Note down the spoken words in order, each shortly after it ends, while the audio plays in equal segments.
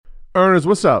Earners,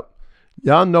 what's up?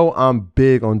 Y'all know I'm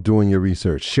big on doing your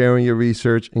research, sharing your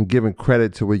research, and giving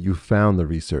credit to where you found the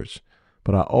research.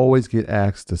 But I always get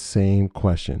asked the same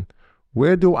question.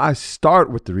 Where do I start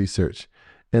with the research?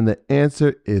 And the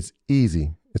answer is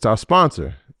easy. It's our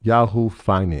sponsor, Yahoo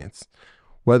Finance.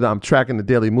 Whether I'm tracking the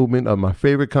daily movement of my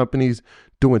favorite companies,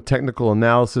 doing technical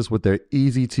analysis with their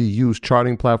easy-to-use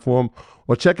charting platform,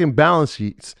 or checking balance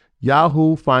sheets,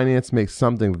 Yahoo Finance makes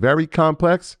something very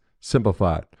complex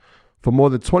simplified. For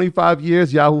more than 25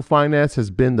 years, Yahoo Finance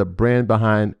has been the brand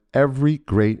behind every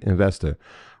great investor.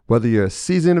 Whether you're a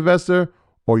seasoned investor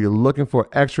or you're looking for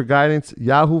extra guidance,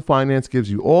 Yahoo Finance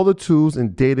gives you all the tools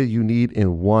and data you need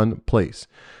in one place.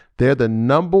 They're the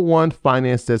 #1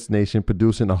 finance destination,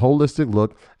 producing a holistic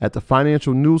look at the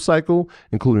financial news cycle,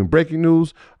 including breaking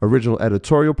news, original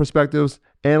editorial perspectives,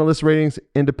 analyst ratings,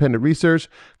 independent research,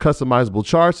 customizable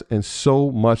charts, and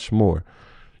so much more.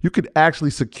 You could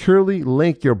actually securely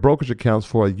link your brokerage accounts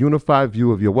for a unified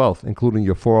view of your wealth, including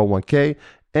your 401k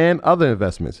and other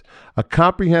investments. A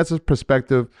comprehensive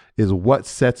perspective is what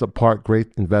sets apart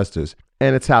great investors,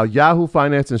 and it's how Yahoo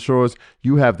Finance ensures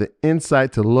you have the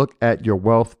insight to look at your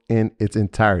wealth in its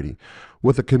entirety.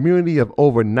 With a community of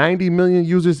over 90 million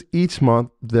users each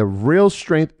month, the real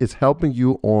strength is helping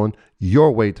you on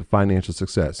your way to financial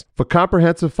success. For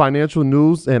comprehensive financial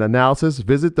news and analysis,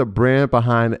 visit the brand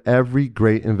behind every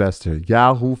great investor,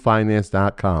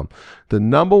 yahoofinance.com. The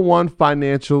 #1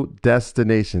 financial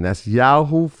destination. That's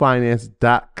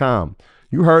yahoofinance.com.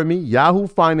 You heard me,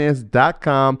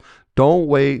 yahoofinance.com. Don't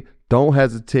wait. Don't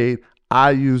hesitate.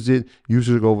 I use it. You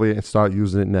should go over there and start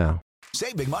using it now.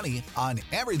 Save big money on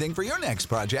everything for your next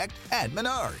project at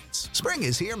Menards. Spring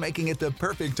is here, making it the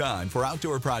perfect time for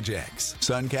outdoor projects.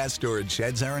 Suncast storage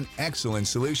sheds are an excellent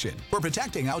solution for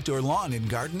protecting outdoor lawn and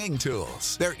gardening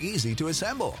tools. They're easy to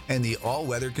assemble, and the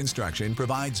all-weather construction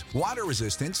provides water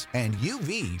resistance and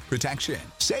UV protection.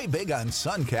 Save big on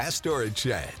Suncast storage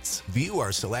sheds. View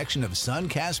our selection of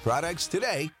Suncast products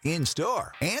today in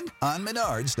store and on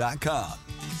Menards.com.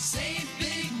 Save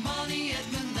big money at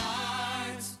Menards.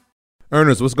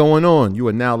 Earners, what's going on? You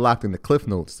are now locked into Cliff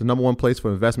Notes, the #1 place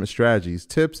for investment strategies,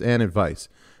 tips, and advice.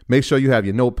 Make sure you have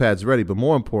your notepads ready, but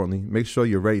more importantly, make sure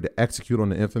you're ready to execute on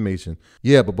the information.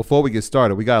 Yeah, but before we get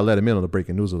started, we got to let them in on the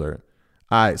breaking news alert.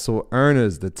 All right, so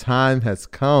earners, the time has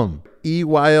come.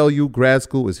 EYLU Grad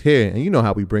School is here, and you know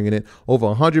how we bringing it. Over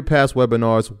 100 past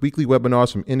webinars, weekly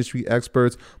webinars from industry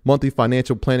experts, monthly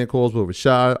financial planning calls with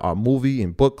Rashad, our movie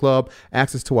and book club,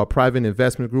 access to our private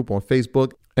investment group on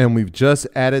Facebook, and we've just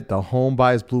added the Home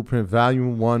Buyers Blueprint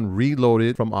Volume 1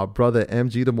 Reloaded from our brother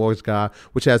MG the Mortgage Guy,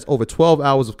 which has over 12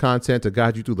 hours of content to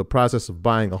guide you through the process of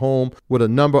buying a home, with a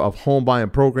number of home buying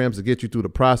programs to get you through the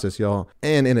process, y'all.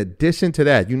 And in addition to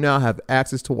that, you now have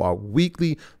access to our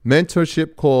weekly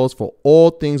mentorship calls for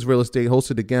all things real estate,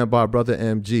 hosted again by our brother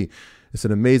MG. It's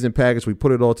an amazing package. We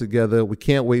put it all together. We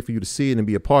can't wait for you to see it and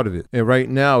be a part of it. And right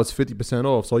now, it's 50%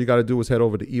 off. So all you got to do is head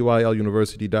over to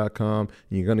EYLUniversity.com,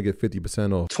 and you're going to get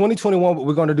 50% off. 2021,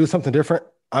 we're going to do something different.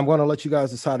 I'm going to let you guys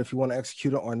decide if you want to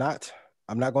execute it or not.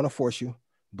 I'm not going to force you,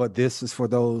 but this is for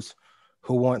those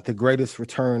who want the greatest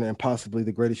return and possibly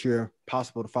the greatest year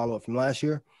possible to follow up from last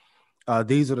year.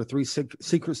 These are the 3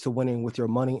 secrets to winning with your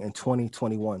money in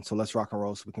 2021. So let's rock and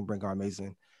roll so we can bring our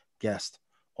amazing guest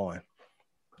on.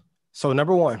 So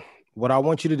 #1, what I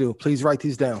want you to do, please write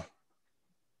these down.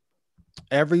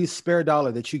 Every spare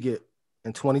dollar that you get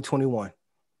in 2021,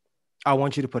 I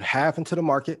want you to put half into the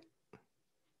market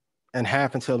and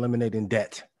half into eliminating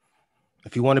debt.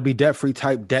 If you want to be debt-free,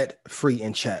 type debt-free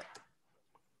in chat.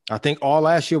 I think all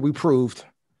last year we proved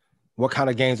what kind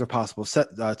of gains are possible.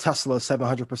 Tesla,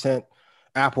 700%,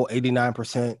 Apple,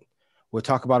 89%. We'll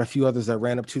talk about a few others that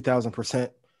ran up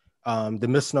 2,000%. The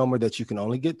misnomer that you can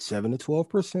only get 7 to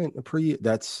 12% per year,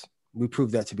 we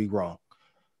proved that to be wrong.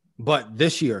 But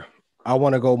this year, I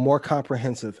want to go more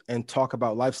comprehensive and talk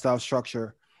about lifestyle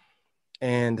structure,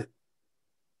 and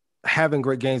having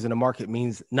great gains in the market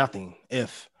means nothing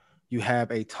if you have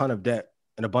a ton of debt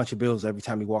and a bunch of bills every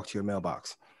time you walk to your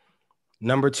mailbox.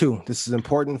 #2, this is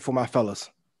important for my fellas.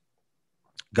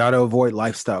 Got to avoid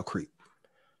lifestyle creep.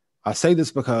 I say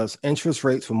this because interest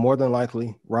rates will more than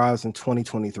likely rise in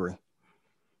 2023.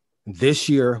 This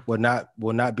year will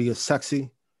not be as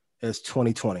sexy as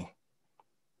 2020.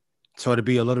 So it'll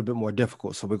be a little bit more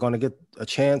difficult. So we're going to get a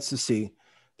chance to see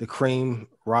the cream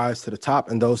rise to the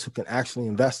top, and those who can actually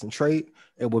invest and trade,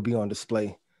 it will be on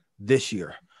display this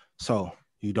year. So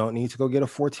you don't need to go get a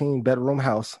 14-bedroom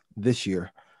house this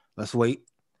year. Let's wait.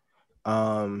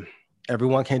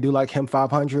 Everyone can't do like him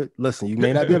 500. Listen, you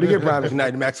may not be able to get Brian McKnight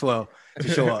and Maxwell to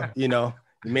show up. You know,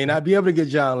 You may not be able to get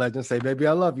John Legend. Say, baby,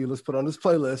 I love you. Let's put on this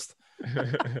playlist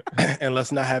and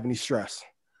let's not have any stress.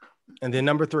 And then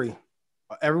number 3,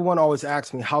 everyone always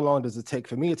asks me, how long does it take?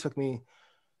 For me, it took me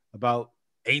about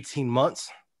 18 months.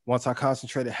 Once I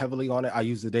concentrated heavily on it, I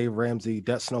used the Dave Ramsey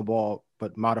debt snowball,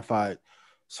 but modified.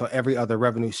 So every other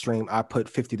revenue stream, I put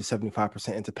 50 to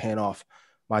 75% into paying off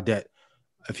my debt.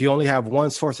 If you only have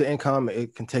one source of income,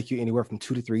 it can take you anywhere from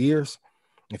 2 to 3 years.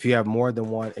 If you have more than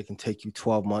one, it can take you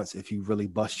 12 months if you really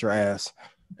bust your ass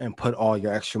and put all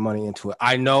your extra money into it.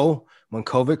 I know when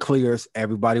COVID clears,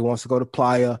 everybody wants to go to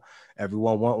Playa.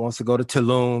 Everyone wants to go to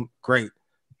Tulum. Great.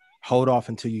 Hold off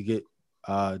until you get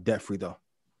debt free, though.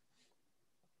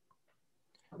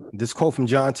 This quote from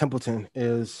John Templeton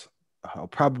is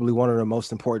probably one of the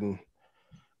most important.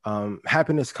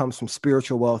 Happiness comes from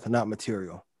spiritual wealth and not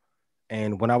material.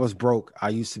 And when I was broke, I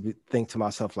used to think to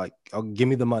myself, like, oh, give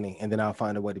me the money and then I'll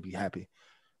find a way to be happy.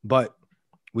 But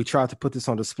we tried to put this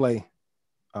on display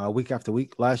week after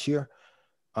week last year.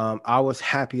 I was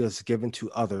happiest given to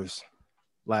others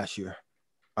last year.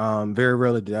 Very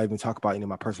rarely did I even talk about any of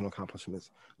my personal accomplishments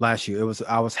last year.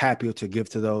 I was happier to give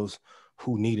to those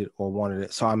who needed or wanted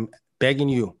it. So I'm begging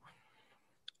you,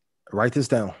 write this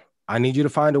down. I need you to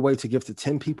find a way to give to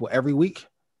 10 people every week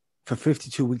for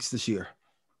 52 weeks this year.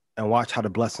 And watch how the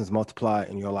blessings multiply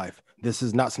in your life. This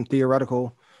is not some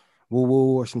theoretical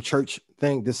woo-woo or some church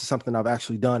thing. This is something I've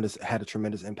actually done that's had a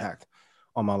tremendous impact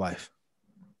on my life.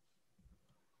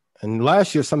 And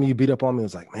last year, some of you beat up on me. It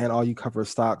was like, man, all you cover is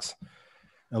stocks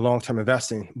and long-term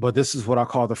investing. But this is what I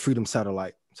call the freedom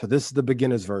satellite. So this is the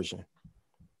beginner's version.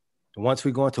 Once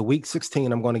we go into week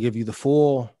 16, I'm going to give you the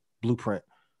full blueprint.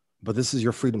 But this is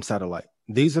your freedom satellite.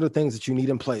 These are the things that you need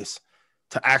in place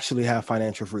to actually have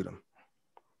financial freedom.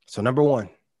 So number 1,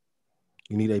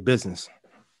 you need a business.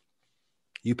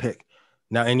 You pick.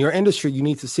 Now, in your industry, you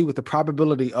need to see what the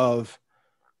probability of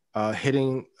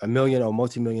hitting $1 million or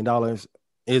multi-million dollars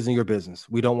is in your business.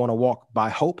 We don't want to walk by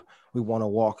hope. We want to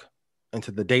walk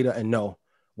into the data and know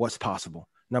what's possible.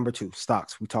 Number 2,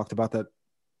 stocks. We talked about that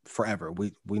forever.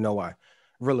 We know why.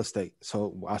 Real estate.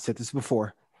 So I said this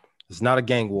before. It's not a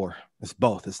gang war. It's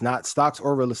both. It's not stocks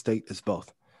or real estate. It's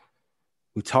both.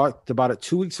 We talked about it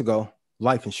 2 weeks ago.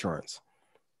 Life insurance.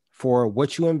 For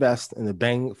what you invest and the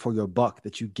bang for your buck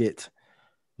that you get,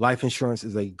 life insurance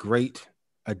is a great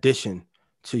addition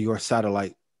to your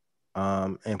satellite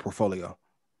and portfolio.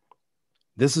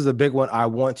 This is a big one I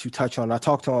want to touch on. I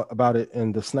talked about it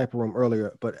in the sniper room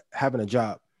earlier, but having a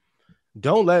job.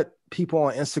 Don't let people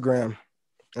on Instagram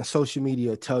and social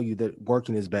media tell you that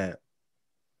working is bad.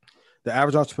 The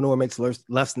average entrepreneur makes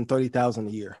less than $30,000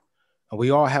 a year. And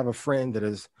we all have a friend that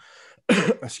is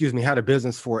had a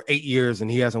business for 8 years and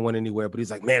he hasn't went anywhere, but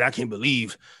he's like, man, I can't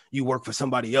believe you work for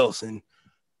somebody else. And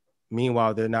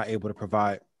meanwhile, they're not able to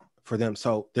provide for them.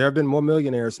 So there have been more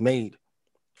millionaires made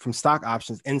from stock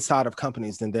options inside of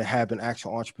companies than there have been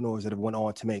actual entrepreneurs that have went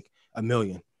on to make $1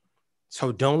 million.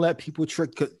 So don't let people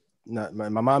trick. My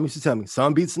mom used to tell me,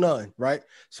 some beats none, right?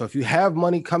 So if you have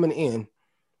money coming in,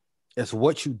 it's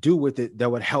what you do with it that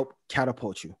would help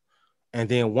catapult you. And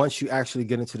then once you actually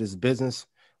get into this business,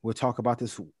 we'll talk about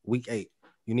this week 8.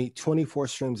 You need 24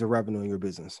 streams of revenue in your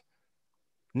business.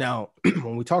 Now,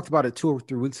 when we talked about it 2 or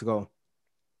 3 weeks ago,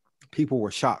 people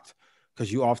were shocked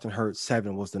because you often heard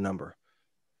 7 was the number.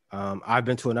 I've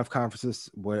been to enough conferences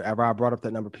wherever I brought up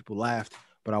that number, people laughed,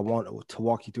 but I want to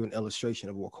walk you through an illustration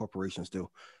of what corporations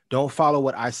do. Don't follow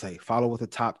what I say. Follow what the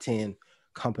top 10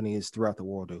 companies throughout the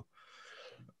world do.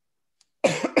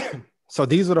 So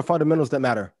these are the fundamentals that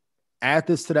matter. Add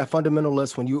this to that fundamental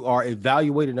list when you are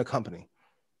evaluating a company.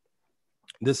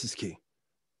 This is key.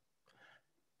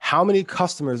 How many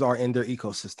customers are in their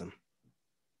ecosystem?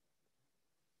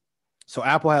 So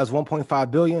Apple has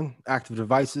 1.5 billion active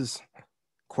devices,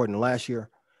 according to last year.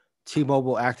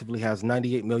 T-Mobile actively has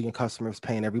 98 million customers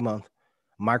paying every month.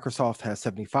 Microsoft has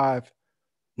 75.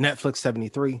 Netflix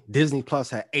 73. Disney Plus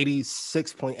had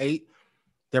 86.8.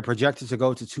 They're projected to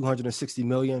go to 260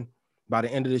 million by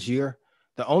the end of this year.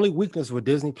 The only weakness with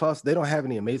Disney Plus, they don't have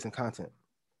any amazing content.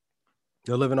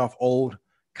 They're living off old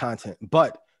content.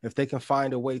 But if they can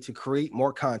find a way to create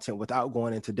more content without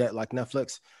going into debt like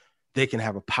Netflix, they can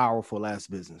have a powerful ass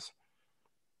business.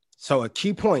 So a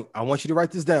key point, I want you to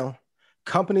write this down.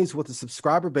 Companies with a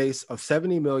subscriber base of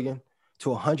 70 million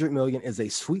to 100 million is a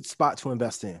sweet spot to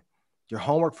invest in. Your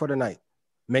homework for tonight,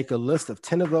 make a list of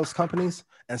 10 of those companies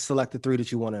and select the 3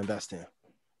 that you want to invest in.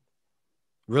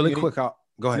 Really quick, go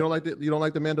ahead. You don't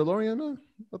like the Mandalorian, man?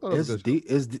 I thought it was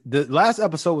good. The last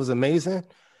episode was amazing,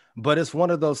 but it's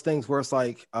one of those things where it's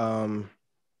like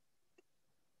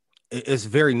it's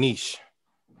very niche.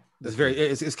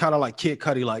 It's kind of like Kid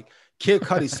Cudi, like Kid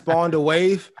Cudi spawned a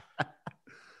wave,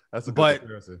 That's a good but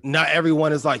comparison. not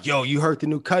everyone is like, yo, you heard the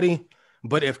new Cudi.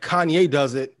 But if Kanye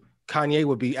does it, Kanye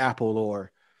would be Apple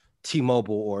or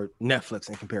T-Mobile or Netflix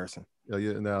in comparison. Yo,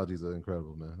 your analogies are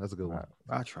incredible, man. That's a good one.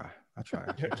 I try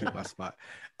to keep my spot.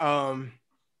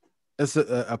 It's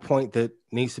a point that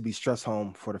needs to be stressed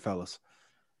home for the fellas.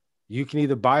 You can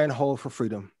either buy and hold for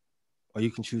freedom, or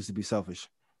you can choose to be selfish.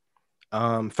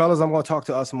 Fellas, I'm going to talk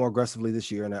to us more aggressively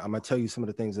this year, and I'm going to tell you some of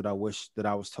the things that I wish that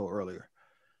I was told earlier.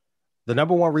 The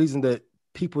number one reason that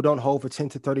people don't hold for 10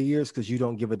 to 30 years because you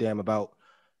don't give a damn about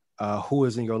who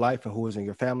is in your life and who is in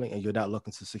your family, and you're not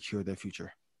looking to secure their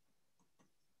future.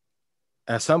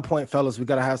 At some point, fellas, we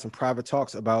got to have some private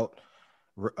talks about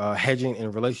hedging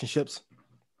in relationships.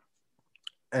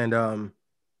 And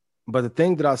but the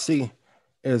thing that I see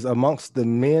is amongst the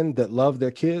men that love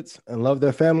their kids and love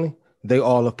their family, they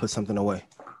all have put something away.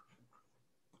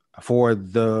 For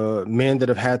the men that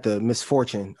have had the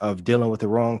misfortune of dealing with the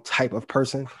wrong type of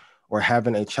person or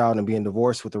having a child and being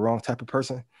divorced with the wrong type of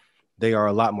person, they are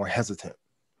a lot more hesitant.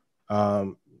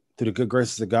 Through the good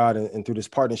graces of God and through this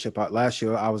partnership, last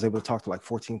year, I was able to talk to like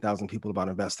 14,000 people about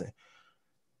investing.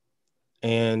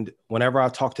 And whenever I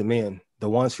talk to men, the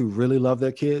ones who really love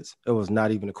their kids, it was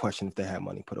not even a question if they had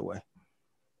money put away.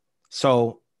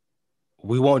 So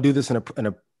we won't do this in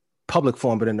a public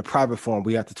forum, but in the private forum,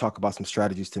 we have to talk about some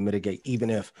strategies to mitigate,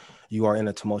 even if you are in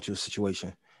a tumultuous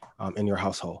situation in your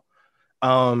household.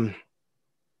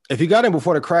 If you got in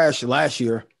before the crash last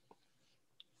year,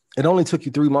 it only took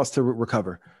you 3 months to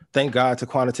recover. Thank God to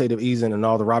quantitative easing and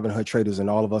all the Robinhood traders and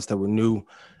all of us that were new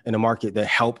in the market that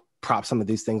helped prop some of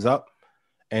these things up.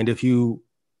 And if you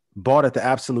bought at the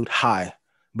absolute high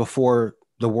before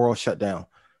the world shut down,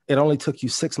 it only took you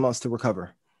 6 months to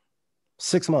recover.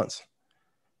 6 months.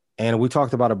 And we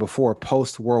talked about it before,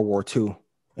 post World War II,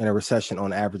 in a recession,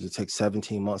 on average, it takes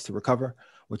 17 months to recover,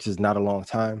 which is not a long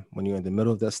time. When you're in the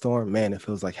middle of that storm, man, it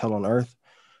feels like hell on earth.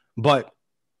 But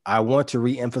I want to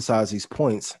re-emphasize these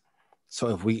points. So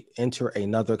if we enter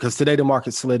another, because today the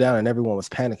market slid down and everyone was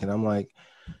panicking. I'm like,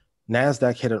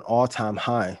 NASDAQ hit an all-time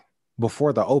high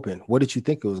before the open. What did you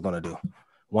think it was going to do?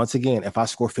 Once again, if I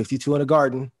score 52 in the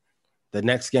Garden, the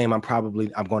next game I'm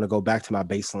going to go back to my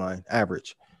baseline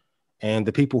average. And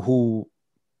the people who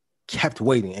kept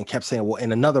waiting and kept saying, well,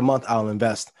 in another month I'll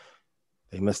invest,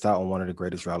 they missed out on one of the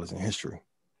greatest rallies in history.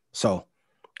 So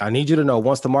I need you to know,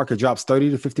 once the market drops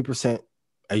 30 to 50%,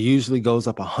 it usually goes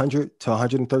up 100 to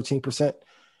 113%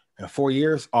 in 4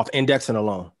 years off indexing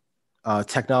alone.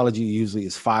 Technology usually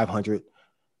is 500%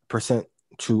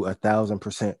 to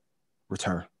 1,000%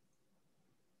 return.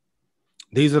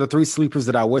 These are the three sleepers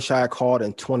that I wish I had called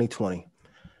in 2020.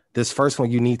 This first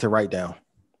one you need to write down.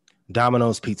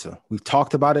 Domino's Pizza. We've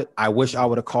talked about it. I wish I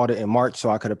would have called it in March so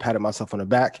I could have patted myself on the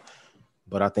back,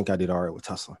 but I think I did all right with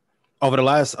Tesla. Over the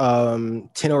last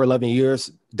 10 or 11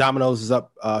 years, Domino's is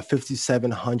up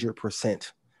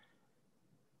 5,700%.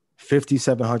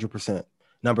 5,700%.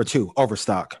 Number two,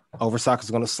 Overstock. Overstock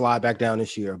is going to slide back down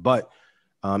this year, but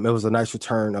it was a nice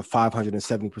return of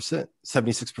 570%,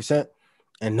 76%.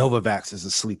 And Novavax is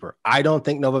a sleeper. I don't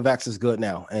think Novavax is good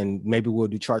now, and maybe we'll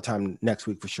do chart time next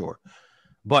week for sure.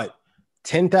 But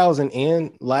 10,000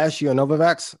 in last year,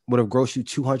 Novavax would have grossed you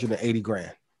 280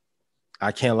 grand.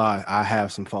 I can't lie. I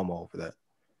have some FOMO over that.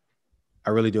 I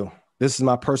really do. This is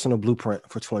my personal blueprint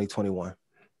for 2021.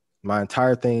 My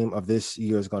entire theme of this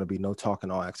year is going to be no talking,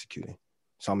 all executing.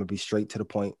 So I'm going to be straight to the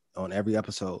point on every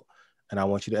episode, and I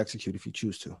want you to execute if you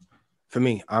choose to. For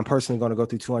me, I'm personally going to go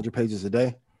through 200 pages a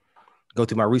day, go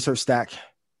through my research stack.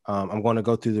 I'm going to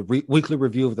go through the weekly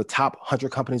review of the top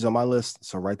 100 companies on my list.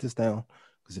 So write this down,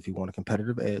 because if you want a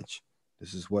competitive edge,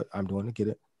 this is what I'm doing to get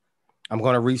it. I'm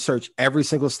going to research every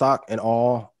single stock in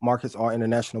all markets, all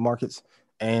international markets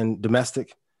and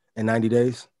domestic in 90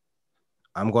 days.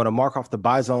 I'm going to mark off the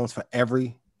buy zones for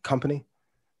every company,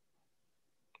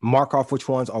 mark off which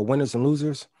ones are winners and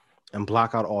losers, and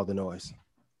block out all the noise.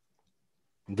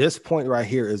 This point right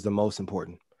here is the most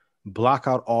important. Block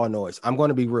out all noise. I'm going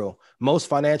to be real. Most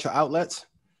financial outlets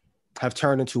have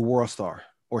turned into WorldStar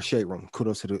or Shade Room.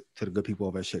 Kudos to the good people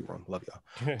over at Shade Room. Love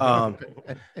y'all.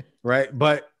 Right.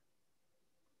 But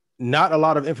not a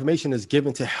lot of information is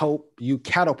given to help you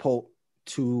catapult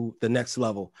to the next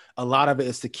level. A lot of it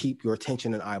is to keep your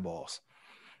attention and eyeballs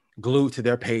glued to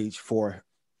their page for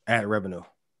ad revenue.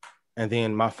 And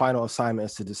then my final assignment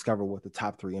is to discover what the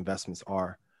top 3 investments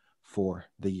are for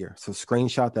the year. So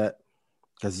screenshot that,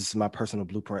 because this is my personal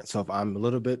blueprint. So if I'm a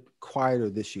little bit quieter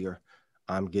this year,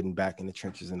 I'm getting back in the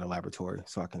trenches in the laboratory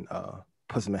so I can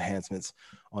put some enhancements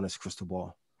on this crystal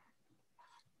ball.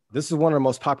 This is one of the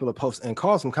most popular posts and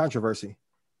caused some controversy.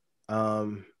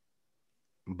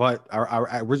 But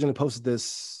I originally posted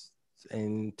this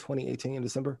in 2018 in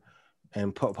December,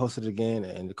 and posted it again,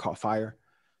 and it caught fire.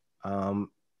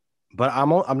 But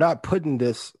I'm not putting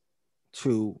this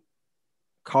to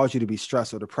cause you to be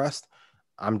stressed or depressed.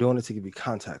 I'm doing it to give you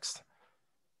context.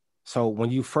 So when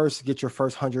you first get your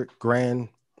first $100,000,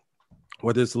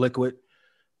 whether it's liquid,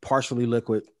 partially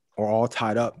liquid, or all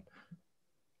tied up,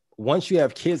 once you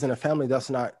have kids and a family, that's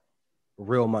not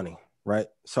real money, right?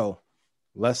 So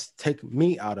let's take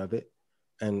me out of it,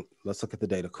 and let's look at the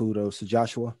data. Kudos to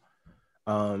Joshua.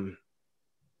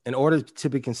 In order to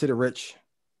be considered rich,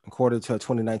 according to a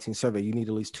 2019 survey, you need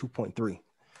at least 2.3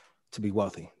 to be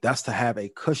wealthy. That's to have a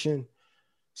cushion.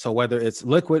 So whether it's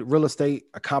liquid, real estate,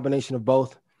 a combination of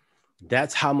both,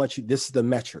 that's how much this is the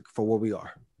metric for where we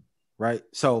are, right?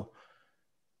 So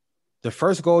the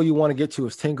first goal you want to get to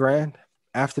is 10 grand.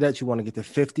 After that, you want to get to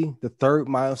 50. The third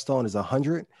milestone is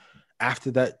 100.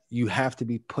 After that, you have to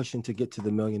be pushing to get to the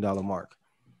 $1 million mark,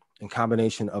 in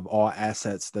combination of all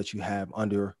assets that you have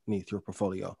underneath your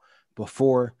portfolio,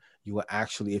 before you will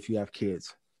actually, if you have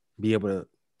kids, be able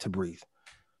to breathe.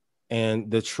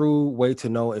 And the true way to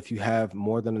know if you have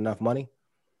more than enough money,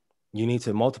 you need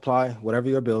to multiply whatever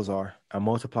your bills are and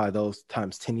multiply those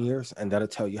times 10 years. And that'll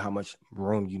tell you how much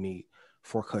room you need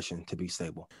for cushion to be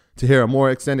stable. To hear a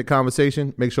more extended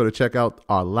conversation, make sure to check out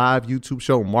our live YouTube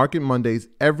show, Market Mondays,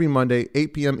 every Monday,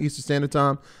 8 p.m. Eastern Standard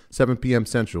Time, 7 p.m.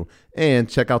 Central. And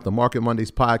check out the Market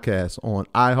Mondays podcast on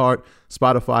iHeart,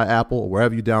 Spotify, Apple, or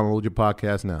wherever you download your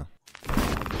podcast now.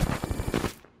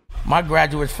 My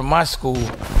graduates from my school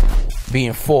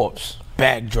being Forbes,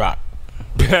 bag drop.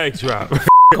 Bag drop.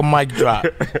 A mic drop,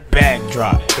 bag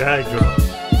drop. Bag drop.